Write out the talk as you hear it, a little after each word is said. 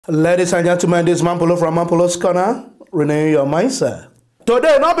Ladies and gentlemen, this is Mampolo from Mampolo's Corner. Renew your mindset.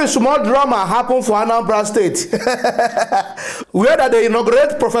 Today, not be small drama happen for Anambra State. Where that they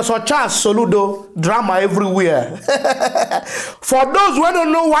inaugurate Professor Charles Soludo, drama everywhere. For those who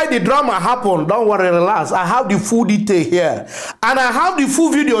don't know why the drama happened, don't worry, relax. I have the full detail here, and I have the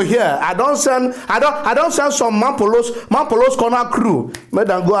full video here. I don't send some Mampolo's Corner crew. Make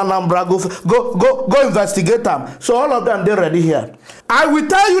them go Anambra, go investigate them. So all of them, they're ready here. I will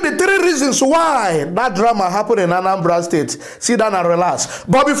tell you the 3 reasons why that drama happened in Anambra State. Sit down and relax.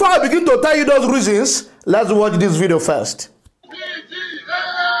 But before I begin to tell you those reasons, let's watch this video first.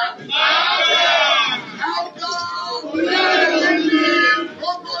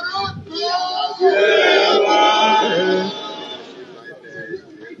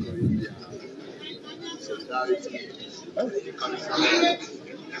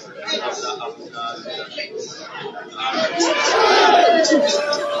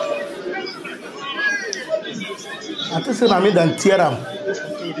 I think I made them tear them.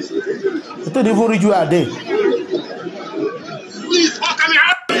 I don't even read you a day. Please, come here.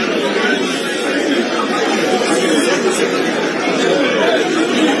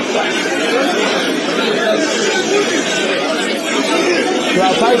 You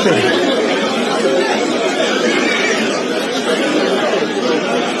are fighting.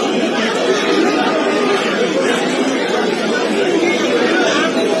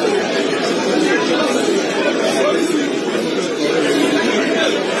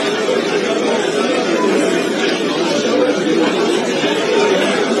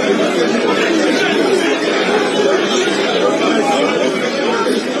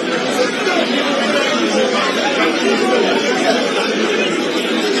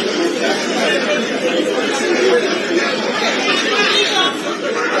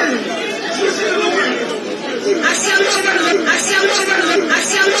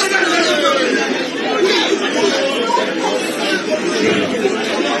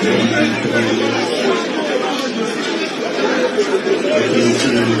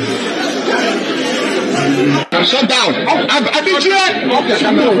 Shut down. I've been here.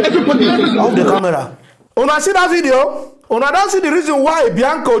 Off the camera. Una see that video? Una don't see the reason why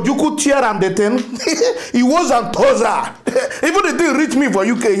Bianca Ojukwu tear am the thing. He wasn't Toza. Even the thing reached me for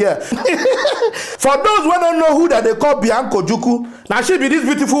UK here. For those who don't know who that they call Bianca Ojukwu, now she be this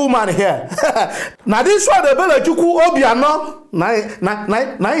beautiful woman here. Now this one, the Ebelechukwu Obiano. Now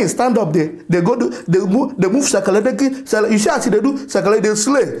in stand up, they move psychologically. You see how they do psychologically, they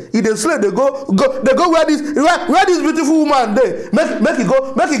slay. If they slay, they go where this beautiful woman they make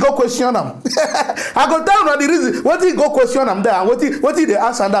it go question them. I go tell you the reason. What he go question them there, and what he they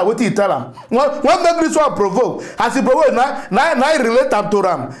ask and that, what he tell them. What make this one provoke? As he provoke, now he relate them to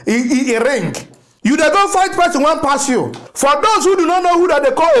them. He ring. You they go fight person one pass you. For those who do not know who that they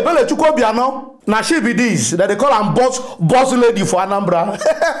call Ebelechukwu Obiano, now she be this that they call him boss lady for Anambra.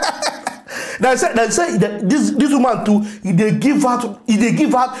 They say that this woman too, they give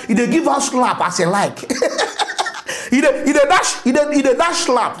her slap as a like. He dash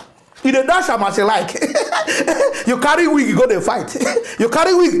slap. You dey dash am as you like. You carry wig, you go dey fight. You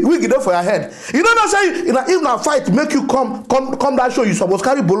carry wig there for your head. You don't know say if na fight make you come that show, you supposed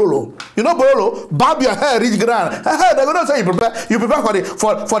carry bololo. You know bololo, bob your hair reach ground. They gonna say you prepare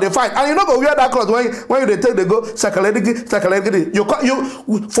for the fight, and you no go wear that cloth when you dey take the go psychologically. You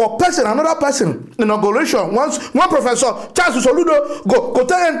for person another person inauguration one Professor Charles Soludo go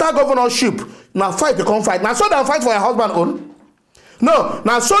take enter governorship. Now fight you come fight. Now so that fight for your husband own. No,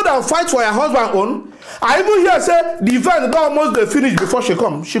 now so that fight for her husband own. I even hear say the event don't almost finish before she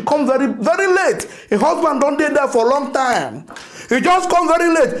come. She come very late. Her husband don't stay there for a long time. He just come very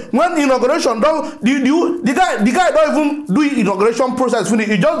late. When inauguration don't the guy don't even do inauguration process finish.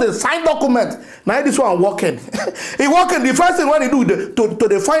 He just the sign document. Now this one walking. He walking. The first thing when he do to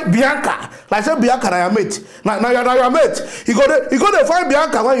the fight Bianca. Like say Bianca na your mate. Now your mate. He go to fight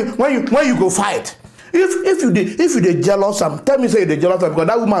Bianca when you go fight. If you dey jealous am, tell me say you dey jealous am because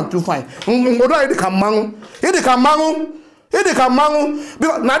that woman too fine. He can mangu. Because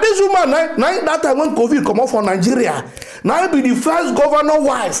now this woman, now that time when COVID come out from Nigeria, now be the first governor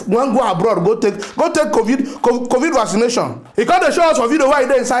wife when go abroad go take COVID vaccination. He can't show us a video why he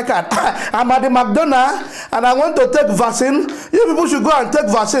dey inside card. I'm at the McDonald's and I want to take vaccine. You people should go and take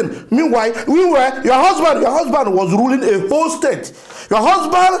vaccine. Meanwhile, your husband was ruling a whole state. Your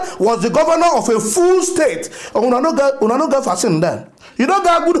husband was the governor of a full state. Una no get vaccine then. You don't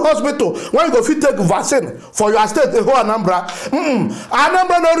get a good hospital when you go fit take vaccine for your state, the whole Anambra.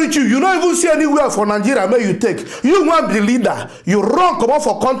 Anambra not reach you. You don't even see anywhere for Nigeria where you take. You want the leader. You run come out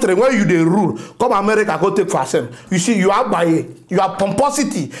for country where you they rule. Come America, go take vaccine. You see, you are by you are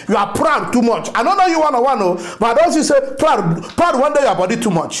pomposity. You are proud too much. I don't know you wanna, but don't you say proud one day your body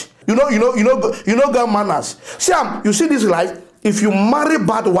too much. You know, get manners. See, you see this life. If you marry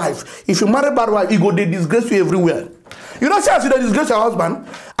bad wife, you go they disgrace you everywhere. You know, see, as you disgrace your husband,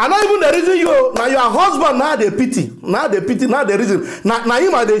 and not even the reason you now your husband now they pity, now the reason now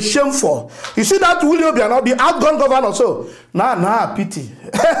him are the shameful. You see that William Obiano, the outgone governor, so now pity.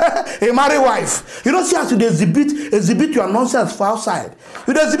 A married wife. You don't see as you exhibit your nonsense for outside.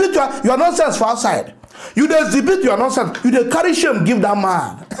 You exhibit your nonsense for outside. You exhibit your nonsense. You dey carry shame give that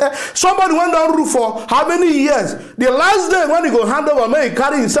man. Somebody went down roof for how many years? The last day when he go hand over, man, he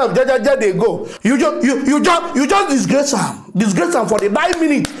carry himself. They go. You just disgrace him. Disgrace him for the 9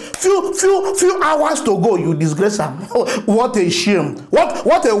 minutes. Few hours to go. You disgrace him. What a shame.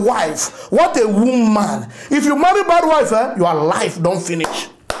 What a wife. What a woman. If you marry bad wife, your life don't finish.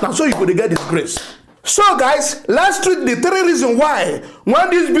 Now so you could get disgrace. So guys, let's treat the 3 reasons why when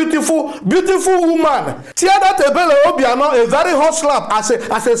this beautiful woman tear that Ebelechukwu Obiano a very hot slap as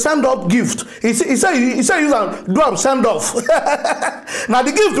a send-off gift. He said you do am send off. Now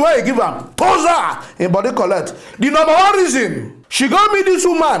the gift where he give him, poser in body collect. The number 1 reason she go meet this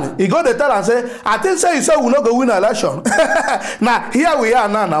woman, he go to tell and say, I think say you say we not go win the election. Now here we are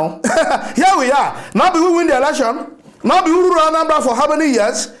now. Here we are. Now we win the election. Now be rule Anambra for how many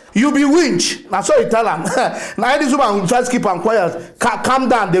years? You be winch. Now so you tell him. Now this woman will try to keep him quiet. Calm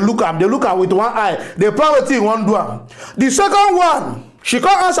down. They look him with one eye. They plan what he won't do him. The second one, she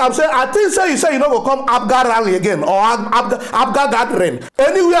come answer and say, I think say you say you not go come Abga rally again or Abga gathering.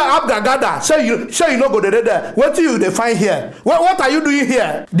 Anywhere Abga gather, say you not go there. What do you find here? What are you doing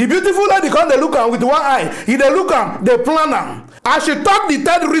here? The beautiful lady come they look him with one eye. If they look him, they plan him. As she talk the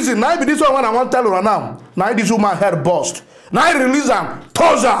 3rd reason, now be this one when I want to tell her now. Now this woman head burst. Now I release him.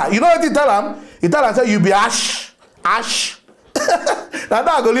 Toza. You know what he tell him? He tell him, say, you be ash. Ash. Now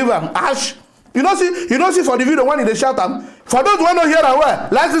I go leave him. Ash. You know see for the video when they shout him. For those who don't hear him well,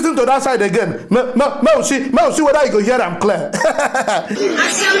 let's listen to that side again. May see whether you go hear him clear.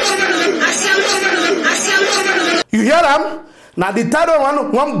 You hear him? Now the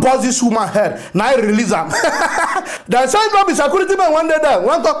 3rd one buzz this woman head. Now I release him. The side not be security man one day there.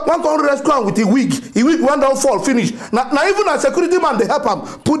 One come rescue him with a wig. The wig one don't fall finish. Now even a security man they help him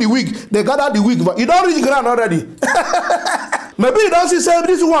put the wig. They gather the wig, but you don't reach ground already. Maybe you don't see say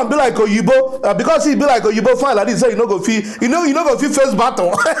this one be like Oyibo because he be like Oyibo fine like this. Say you know go feel go feel face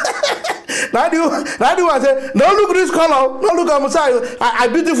battle. Now the one say no look this color, no look I'm sorry. I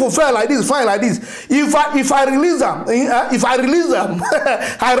beautiful fair like this, fine like this. If I release them,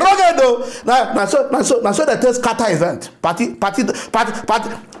 I rugged though. Now so they tell scatter event. Party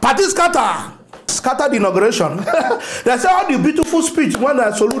scatter the inauguration. They say all the beautiful speech when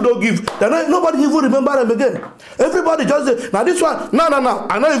Soludo give. Nobody even remember them again. Everybody just say, now this one, no.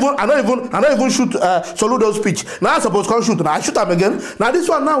 I not even shoot Soludo's speech. Now I suppose can't shoot. Now I shoot them again. Now this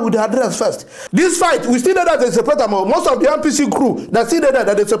one now with the address first. This fight, we still know that they separate them. Most of the NPC crew that still know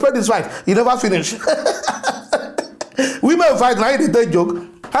that they separate this fight. It never finish. Women fight now they take joke.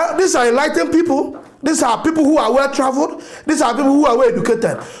 These are enlightened people. These are people who are well traveled. These are people who are well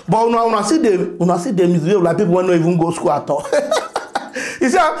educated. But when I see them misbehave like people who don't even go to school at all. You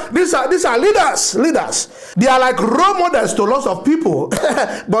see, these are leaders. They are like role models to lots of people.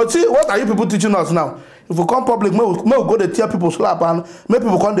 But see, what are you people teaching us now? If we come public, may go to tear people's slap and make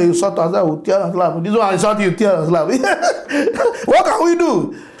people come to insult us. We'll tear and slap. This one insult you, tear and slap. What can we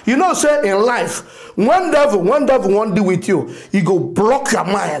do? You know, say in life, one devil won't deal with you. He go block your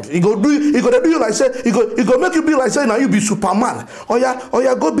mind. He go do you like say. He go make you be like say now you be Superman. Oh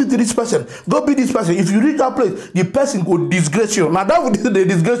yeah, go beat this person. Go beat this person. If you reach that place, the person go disgrace you. Now that would they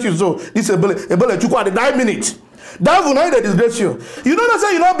disgrace you. So this Ebelechukwu at the 9 minutes. That will not disgrace you. You don't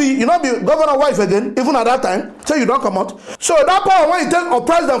say you not be governor wife again, even at that time. Say you don't come out. So that power when you take a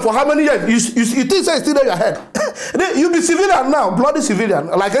president for how many years, you think say it's still in your head. You be civilian now, bloody civilian,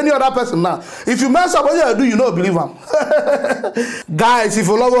 like any other person now. If you mess up what you do, you don't believe him. Guys, if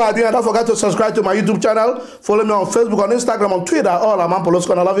you love what I do, don't forget to subscribe to my YouTube channel. Follow me on Facebook, on Instagram, on Twitter. All I'm on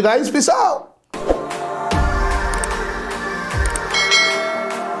Polosco. I love you guys. Peace out.